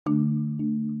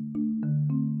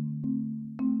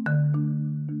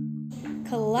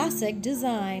Classic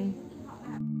design.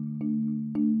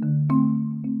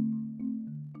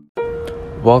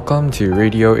 Welcome to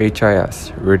Radio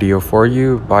HIS, radio for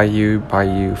you, by you,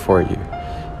 for you.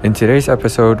 In today's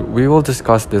episode, we will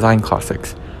discuss design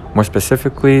classics, more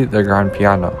specifically the grand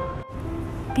piano.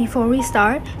 Before we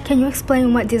start, can you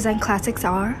explain what design classics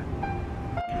are?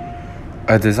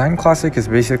 A design classic is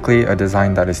basically a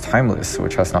design that is timeless,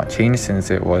 which has not changed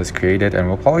since it was created and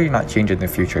will probably not change in the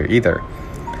future either.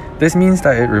 This means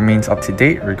that it remains up to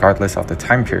date regardless of the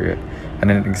time period,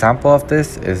 and an example of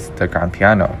this is the grand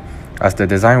piano, as the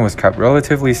design was kept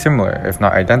relatively similar, if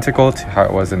not identical, to how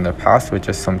it was in the past with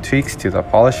just some tweaks to the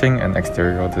polishing and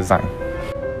exterior design.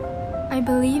 I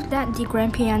believe that the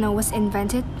grand piano was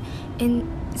invented in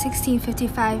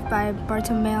 1655 by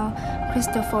Bartolomeo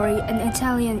Cristofori, an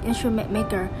Italian instrument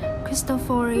maker.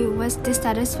 Cristofori was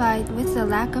dissatisfied with the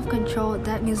lack of control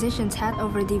that musicians had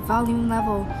over the volume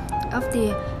level of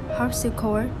the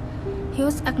harpsichord. He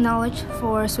was acknowledged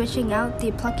for switching out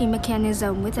the plucking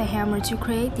mechanism with a hammer to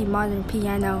create the modern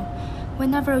piano.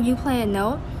 Whenever you play a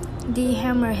note, the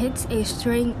hammer hits a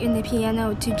string in the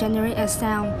piano to generate a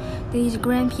sound. The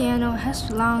grand piano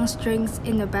has long strings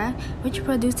in the back, which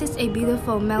produces a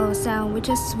beautiful mellow sound, which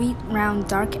is sweet, round,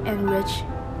 dark, and rich.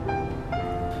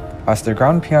 As the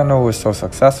grand piano was so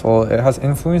successful, it has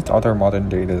influenced other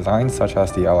modern-day designs such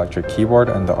as the electric keyboard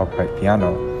and the upright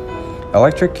piano.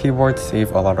 Electric keyboards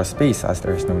save a lot of space as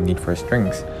there is no need for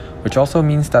strings, which also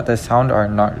means that the sound are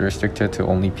not restricted to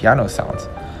only piano sounds.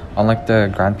 Unlike the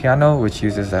grand piano, which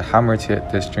uses a hammer to hit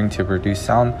the string to produce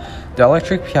sound, the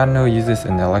electric piano uses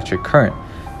an electric current.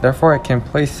 Therefore, it can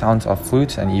play sounds of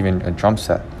flutes and even a drum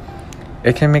set.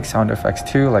 It can make sound effects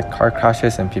too, like car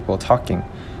crashes and people talking.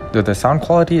 Though the sound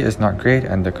quality is not great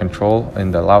and the control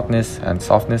in the loudness and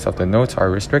softness of the notes are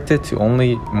restricted to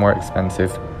only more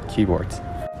expensive keyboards.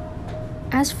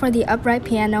 As for the upright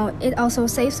piano, it also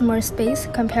saves more space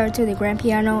compared to the grand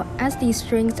piano, as the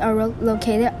strings are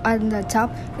located on the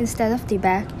top instead of the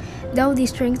back. Though the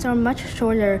strings are much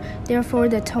shorter, therefore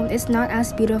the tone is not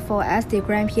as beautiful as the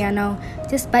grand piano.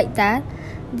 Despite that,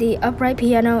 the upright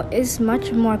piano is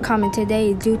much more common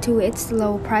today due to its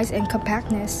low price and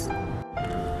compactness.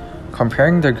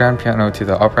 Comparing the grand piano to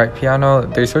the upright piano,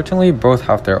 they certainly both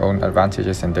have their own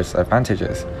advantages and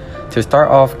disadvantages. To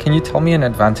start off, can you tell me an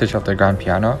advantage of the grand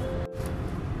piano?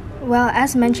 Well,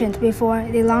 as mentioned before,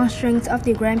 the long strings of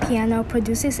the grand piano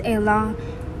produces a long,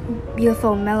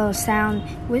 beautiful, mellow sound,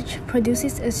 which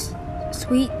produces a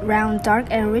sweet, round, dark,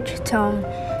 and rich tone.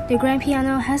 The grand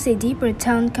piano has a deeper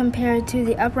tone compared to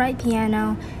the upright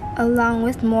piano, along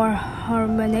with more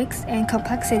harmonics and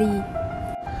complexity.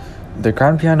 The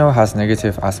grand piano has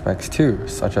negative aspects too,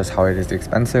 such as how it is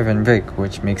expensive and big,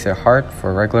 which makes it hard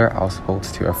for regular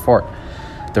households to afford.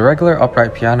 The regular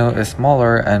upright piano is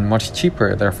smaller and much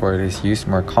cheaper, therefore it is used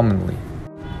more commonly.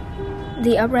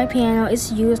 The upright piano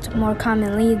is used more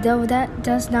commonly, though that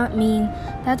does not mean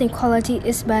that the quality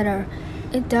is better.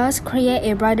 It does create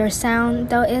a brighter sound,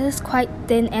 though it is quite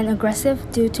thin and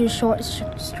aggressive due to short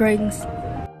strings.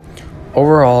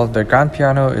 Overall, the grand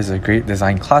piano is a great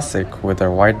design classic with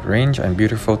a wide range and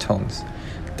beautiful tones.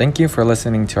 Thank you for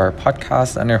listening to our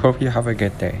podcast, and I hope you have a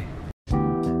good day.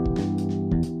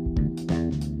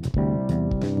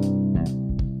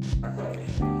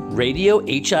 Radio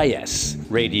HIS,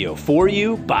 radio for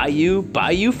you, by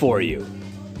you, for you.